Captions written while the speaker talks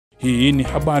Hii ni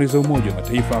habari za Umoja wa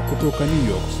Mataifa kutoka New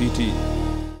York City.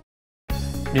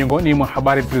 Miongoni mwa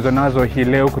habari tulizonazo hii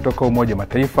leo kutoka Umoja wa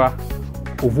Mataifa: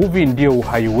 uvuvi ndio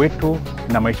uhai wetu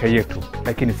na maisha yetu,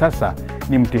 lakini sasa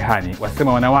ni mtihani,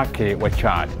 wasema wanawake wa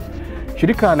Chad.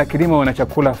 Shirika la kilimo na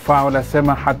chakula FAO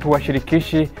lasema hatua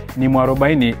shirikishi ni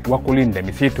mwarobaini wa kulinda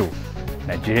misitu.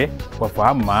 Na je,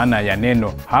 wafahamu maana ya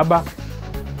neno haba?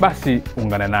 Basi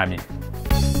ungana nami.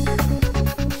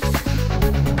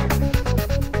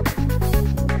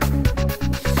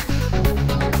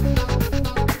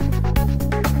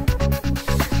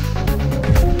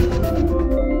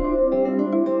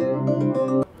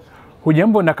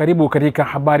 Hujambo na karibu katika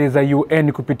habari za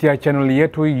UN kupitia channel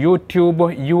yetu YouTube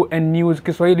UN News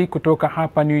Kiswahili kutoka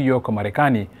hapa New York,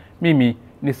 Marekani. Mimi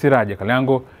ni Siraja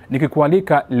Kalango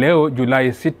nikikualika leo Julai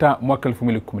 6 mwaka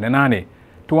 2018.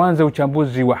 Tuanze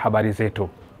uchambuzi wa habari zetu.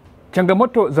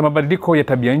 Changamoto za mabadiliko ya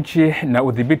tabianchi na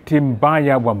udhibiti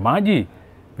mbaya wa maji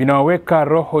vinawaweka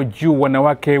roho juu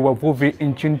wanawake wavuvi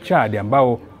nchini Chad,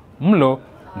 ambao mlo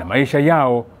na maisha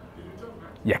yao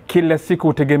ya kila siku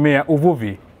hutegemea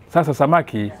uvuvi. Sasa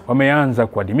samaki wameanza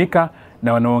kuadimika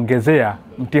na wanaongezea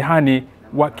mtihani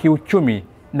wa kiuchumi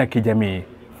na kijamii.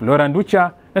 Flora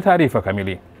Nducha na taarifa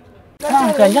kamili.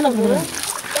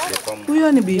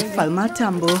 Huyo ni Bi Falmata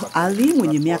Ambao Ali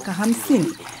mwenye miaka 50.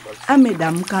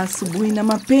 Amedamka asubuhi na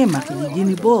mapema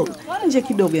kijijini Bol, nje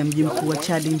kidogo ya mji mkuu wa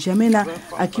Chad, N'Djamena,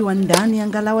 akiwa ndani ya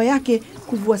ngalawa yake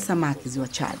kuvua samaki ziwa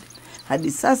Chad.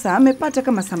 Hadi sasa amepata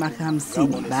kama samaki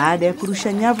 50 baada ya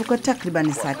kurusha nyavu kwa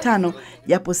takriban saa 5,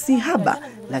 japo si haba,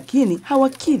 lakini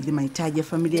hawakidhi mahitaji ya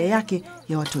familia yake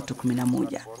ya watoto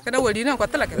 11.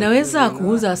 Naweza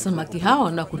kuuza samaki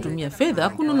hao na kutumia fedha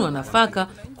kununua nafaka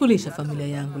kulisha familia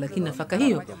yangu, lakini nafaka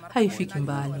hiyo haifiki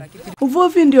mbali.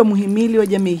 Uvuvi ndio muhimili wa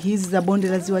jamii hizi za bonde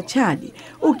la ziwa Chad,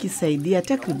 ukisaidia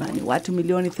takribani watu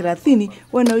milioni 30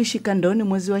 wanaoishi kandoni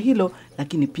mwa ziwa hilo,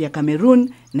 lakini pia Cameroon,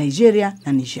 Nigeria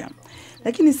na Niger.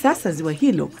 Lakini sasa ziwa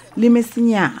hilo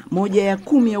limesinyaa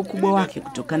 1/10 ya ukubwa wake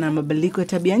kutokana na mabadiliko ya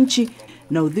tabianchi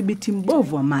na udhibiti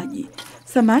mbovu wa maji.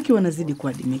 Samaki wanazidi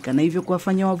kuadimika na hivyo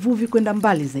kuwafanya wavuvi kwenda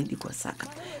mbali zaidi kwa saka.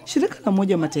 Shirika la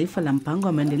Umoja wa Mataifa la mpango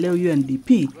wa maendeleo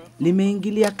UNDP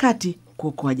limeingilia kati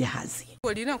kuokoa jahazi.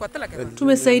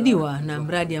 Tumesaidiwa na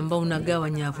mradi ambao unagawa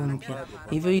nyavu mpya,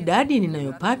 hivyo idadi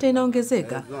ninayopata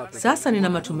inaongezeka. Sasa nina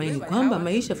matumaini kwamba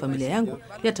maisha ya familia yangu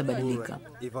yatabadilika.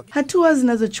 Hatua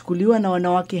zinazochukuliwa na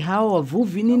wanawake hao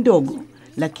wavuvi ni ndogo,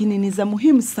 lakini ni za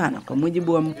muhimu sana, kwa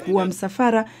mujibu wa mkuu wa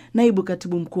msafara, naibu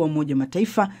katibu mkuu wa Umoja wa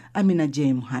Mataifa Amina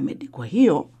J. Mohamed. Kwa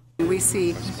hiyo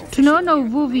tunaona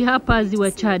uvuvi hapa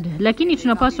ziwa Chad, lakini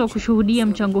tunapaswa kushuhudia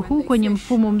mchango huu kwenye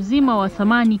mfumo mzima wa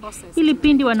thamani, ili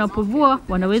pindi wanapovua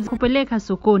wanaweza kupeleka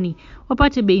sokoni,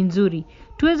 wapate bei nzuri.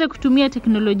 Tuweze kutumia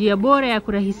teknolojia bora ya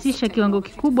kurahisisha kiwango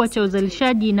kikubwa cha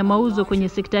uzalishaji na mauzo kwenye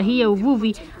sekta hii ya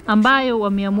uvuvi ambayo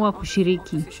wameamua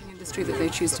kushiriki.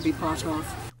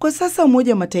 Kwa sasa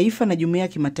Umoja wa Mataifa na jumuiya ya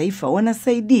kimataifa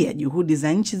wanasaidia juhudi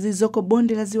za nchi zilizoko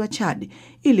bonde la ziwa Chad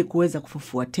ili kuweza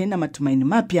kufufua tena matumaini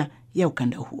mapya ya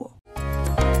ukanda huo.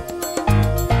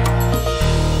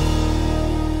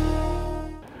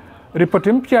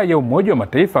 Ripoti mpya ya Umoja wa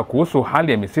Mataifa kuhusu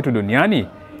hali ya misitu duniani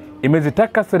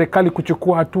imezitaka serikali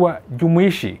kuchukua hatua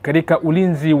jumuishi katika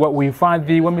ulinzi wa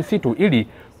uhifadhi wa misitu ili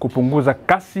kupunguza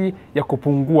kasi ya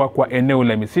kupungua kwa eneo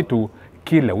la misitu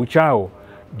kila uchao.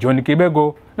 John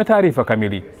Kibego na taarifa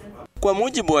kamili. Kwa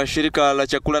mujibu wa shirika la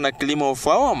chakula na kilimo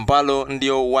FAO, ambalo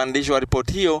ndio uandishi wa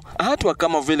ripoti hiyo, hatua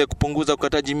kama vile kupunguza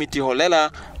ukataji miti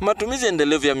holela, matumizi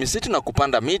endelevu ya misitu na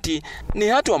kupanda miti ni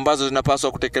hatua ambazo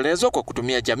zinapaswa kutekelezwa kwa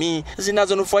kutumia jamii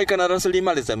zinazonufaika na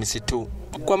rasilimali za misitu.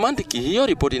 Kwa mantiki hiyo,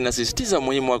 ripoti inasisitiza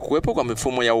umuhimu wa kuwepo kwa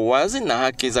mifumo ya uwazi na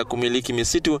haki za kumiliki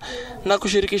misitu na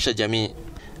kushirikisha jamii.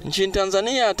 Nchini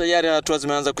Tanzania tayari hatua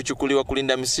zimeanza kuchukuliwa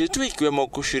kulinda misitu, ikiwemo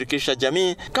kushirikisha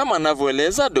jamii, kama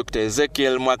anavyoeleza Dr.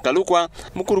 Ezekiel Mwakalukwa,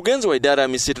 mkurugenzi wa idara ya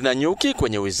misitu na nyuki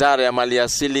kwenye Wizara ya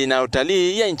Maliasili na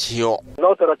Utalii ya nchi hiyo. Na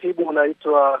utaratibu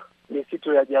unaitwa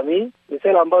misitu ya jamii. Ni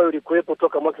sera ambayo ilikuwepo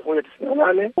toka mwaka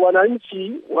 1998.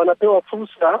 Wananchi wanapewa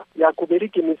fursa ya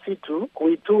kumiliki misitu,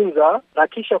 kuitunza na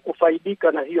kisha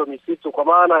kufaidika na hiyo misitu, kwa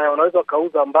maana wanaweza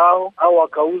wakauza mbao au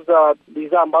wakauza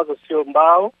bidhaa ambazo sio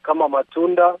mbao kama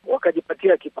matunda,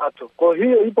 wakajipatia kipato. Kwa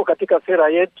hiyo ipo katika sera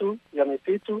yetu ya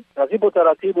misitu na zipo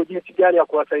taratibu jinsi gani ya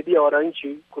kuwasaidia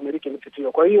wananchi kumiliki misitu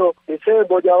hiyo. Kwa hiyo ni sera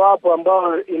mojawapo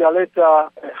ambayo inaleta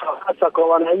hasa kwa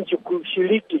wananchi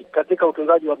kushiriki katika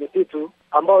utunzaji wa misitu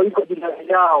ambao iko jirani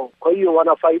yao, kwa hiyo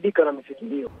wanafaidika na misitu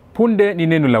hiyo. Punde ni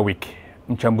neno la wiki.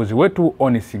 Mchambuzi wetu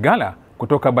Oni Sigala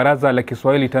kutoka Baraza la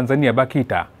Kiswahili Tanzania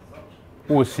BAKITA.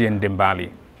 Usiende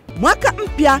mbali. Mwaka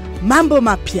mpya, mambo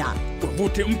mapya.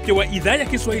 Tovuti mpya wa idhaa ya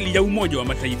Kiswahili ya Umoja wa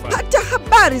Mataifa. Pata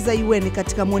habari za UN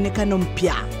katika mwonekano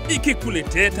mpya,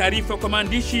 ikikuletea taarifa kwa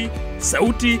maandishi,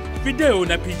 sauti, video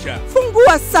na picha.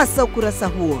 Fungua sasa ukurasa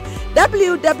huo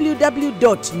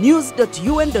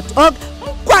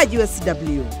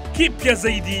www.news.un.org/sw. Kipya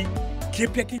zaidi,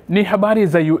 kipya. Ni habari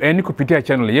za UN kupitia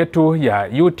channel yetu ya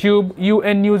YouTube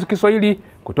UN News Kiswahili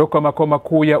kutoka makao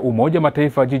makuu ya Umoja wa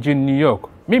Mataifa jijini New York.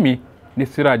 Mimi ni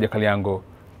Siraja Kaliango.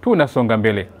 Tunasonga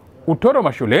mbele. Utoro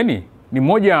mashuleni ni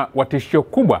moja wa tishio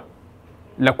kubwa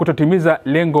la kutotimiza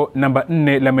lengo namba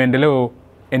 4 la maendeleo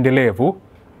endelevu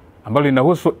ambalo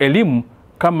linahusu elimu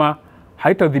kama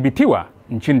haitadhibitiwa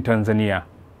nchini Tanzania.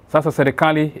 Sasa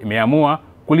serikali imeamua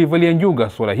kulivalia njuga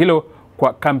suala hilo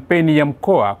kwa kampeni ya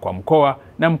mkoa kwa mkoa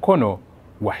na mkono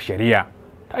wa sheria.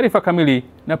 Taarifa kamili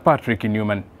na Patrick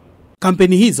Newman.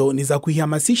 Kampeni hizo ni za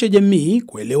kuihamasisha jamii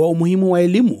kuelewa umuhimu wa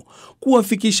elimu,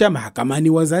 kuwafikisha mahakamani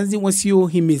wazazi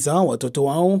wasiohimiza watoto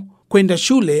wao kwenda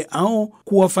shule au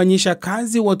kuwafanyisha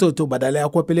kazi watoto badala ya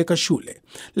kuwapeleka shule.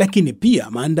 Lakini pia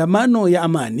maandamano ya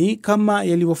amani kama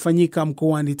yalivyofanyika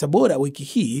mkoani Tabora wiki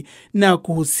hii na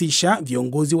kuhusisha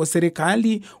viongozi wa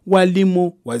serikali,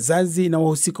 walimu, wazazi na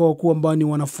wahusika wakuu ambao ni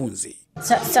wanafunzi.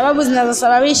 Sababu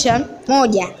zinazosababisha: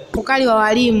 moja, ukali wa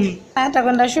walimu. Hata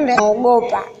kwenda shule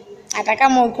naogopa. Hata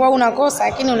kama ukiwa unakosa,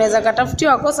 lakini unaweza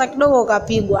kutafutiwa kosa kidogo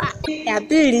ukapigwa. Ya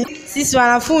pili, sisi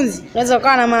wanafunzi unaweza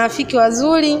kuwa na marafiki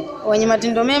wazuri wenye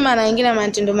matendo mema na wengine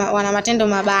wana matendo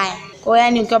mabaya. Kwa hiyo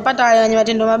yani ukiwapata wale wenye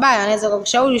matendo mabaya wanaweza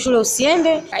kukushauri shule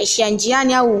usiende, kaishia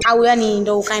njiani au yani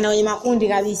ndio ukae na wenye makundi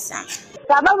kabisa.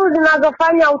 Sababu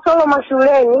zinazofanya utoro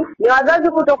mashuleni ni wazazi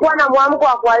kutokuwa na mwamko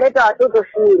wa kuwaleta watoto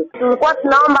shule. Tulikuwa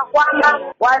tunaomba kwamba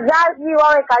wazazi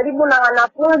wawe karibu na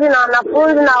wanafunzi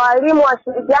na walimu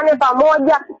washirikiane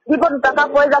pamoja, ndipo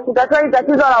tutakapoweza kutatua hili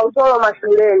tatizo la utoro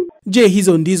mashuleni. Je,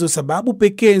 hizo ndizo sababu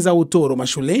pekee za utoro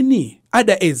mashuleni?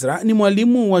 Ada Ezra ni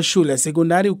mwalimu wa shule ya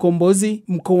sekondari Ukombozi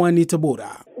mkoani Tabora.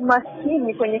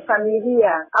 Umaskini kwenye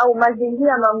familia au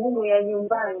mazingira magumu ya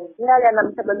nyumbani yale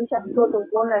yanamsababisha mtoto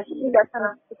kuona shida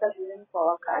sana kufika shuleni kwa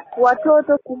wakati.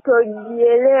 Watoto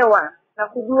kutojielewa na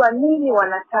kujua nini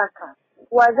wanataka.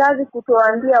 Wazazi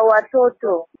kutoambia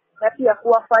watoto na pia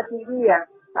kuwafuatilia,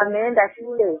 ameenda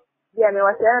shule, je,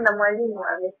 amewasiliana na mwalimu,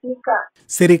 amefika.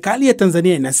 Serikali ya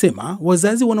Tanzania inasema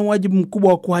wazazi wana wajibu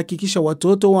mkubwa wa kuhakikisha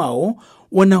watoto wao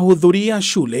wanahudhuria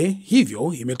shule,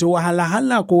 hivyo imetoa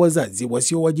halahala kwa wazazi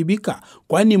wasiowajibika,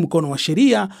 kwani mkono wa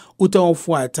sheria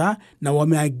utawafuata, na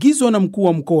wameagizwa na mkuu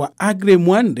wa mkoa Agre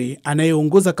Mwandri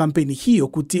anayeongoza kampeni hiyo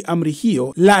kutii amri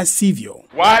hiyo, la sivyo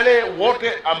wale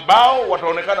wote ambao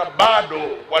wataonekana bado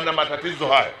wana matatizo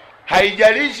haya,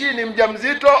 haijalishi ni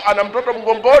mjamzito ana mtoto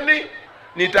mgongoni,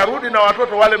 nitarudi na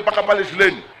watoto wale mpaka pale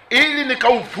shuleni ili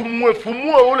nikaufumue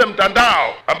ule mtandao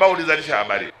ambao ulizalisha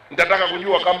habari. Nitataka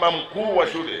kujua kama mkuu wa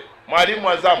shule, mwalimu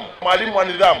wa zamu, mwalimu wa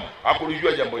nidhamu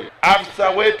hakulijua jambo hili, afisa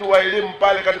wetu wa elimu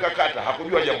pale katika kata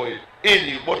hakujua jambo hili,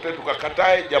 ili wote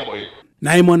tukakatae jambo hili.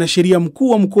 Naye mwanasheria mkuu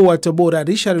wa mkoa wa Tabora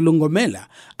Richard Lungomela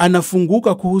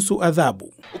anafunguka kuhusu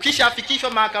adhabu. Ukishafikishwa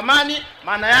mahakamani,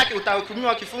 maana yake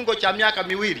utahukumiwa kifungo cha miaka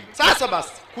 2. Sasa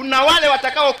basi, kuna wale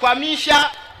watakaokwamisha,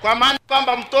 kwa maana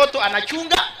kwamba mtoto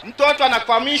anachunga, mtoto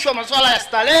anakwamishwa masuala ya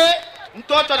starehe,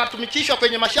 mtoto anatumikishwa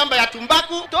kwenye mashamba ya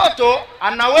tumbaku, mtoto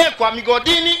anawekwa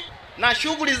migodini na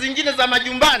shughuli zingine za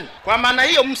majumbani. Kwa maana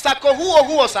hiyo msako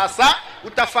huo sasa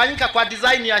utafanyika kwa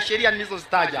design ya sheria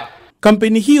nilizozitaja.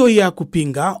 Kampeni hiyo ya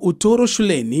kupinga utoro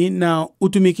shuleni na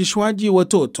utumikishwaji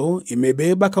watoto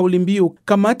imebeba kauli mbiu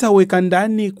kamata weka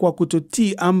ndani kwa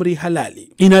kutotii amri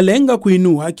halali. Inalenga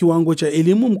kuinua kiwango cha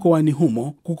elimu mkoani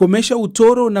humo, kukomesha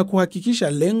utoro na kuhakikisha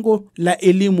lengo la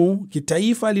elimu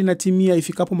kitaifa linatimia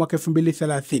ifikapo mwaka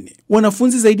 2030.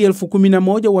 Wanafunzi zaidi ya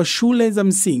 11,000 wa shule za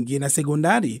msingi na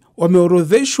sekondari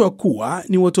wameorodheshwa kuwa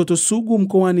ni watoto sugu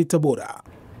mkoani Tabora.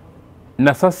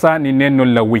 Na sasa ni neno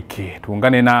la wiki.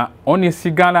 Tuungane na Oni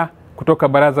Sigala kutoka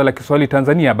Baraza la Kiswahili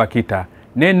Tanzania BAKITA.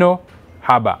 Neno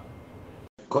haba.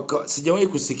 Sijawahi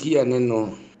kusikia neno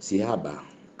si haba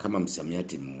kama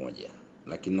msamiati mmoja,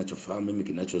 lakini ninachofahamu mimi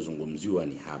kinachozungumziwa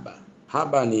ni haba.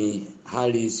 Haba ni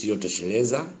hali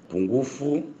isiyotosheleza,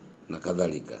 pungufu na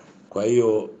kadhalika. Kwa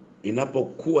hiyo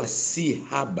inapokuwa si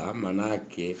haba, maana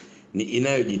yake ni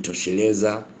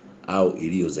inayojitosheleza au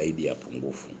iliyo zaidi ya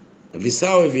pungufu.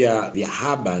 Visawe vya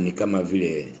haba ni kama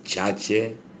vile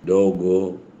chache,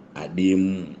 dogo,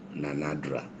 adimu na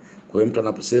nadra. Kwa hiyo mtu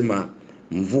anaposema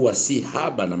mvua si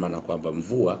haba, na maana kwamba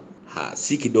mvua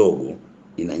si kidogo,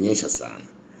 inanyesha sana.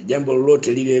 Jambo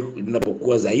lolote lile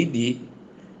linapokuwa zaidi,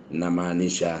 na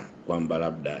maanisha kwamba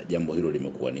labda jambo hilo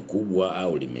limekuwa ni kubwa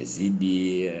au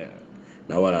limezidi.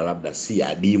 na wala labda si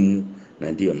adimu,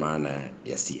 na ndiyo maana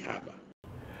ya si haba.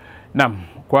 Naam,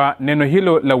 kwa neno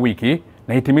hilo la wiki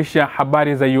nahitimisha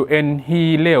habari za UN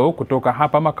hii leo kutoka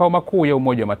hapa makao makuu ya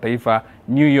Umoja wa Mataifa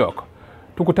New York.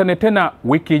 Tukutane tena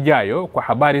wiki ijayo kwa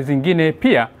habari zingine.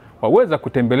 Pia waweza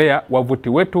kutembelea wavuti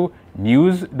wetu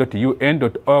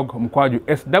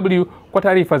news.un.org/sw kwa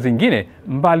taarifa zingine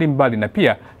mbalimbali, na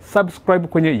pia subscribe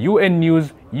kwenye UN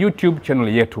News YouTube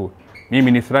channel yetu.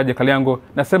 Mimi ni Siraja Kaliango,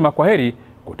 nasema kwaheri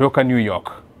kutoka New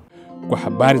York. Kwa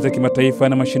habari za kimataifa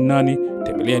na mashinani,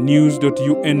 tembelea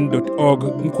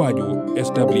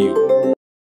news.un.org/sw.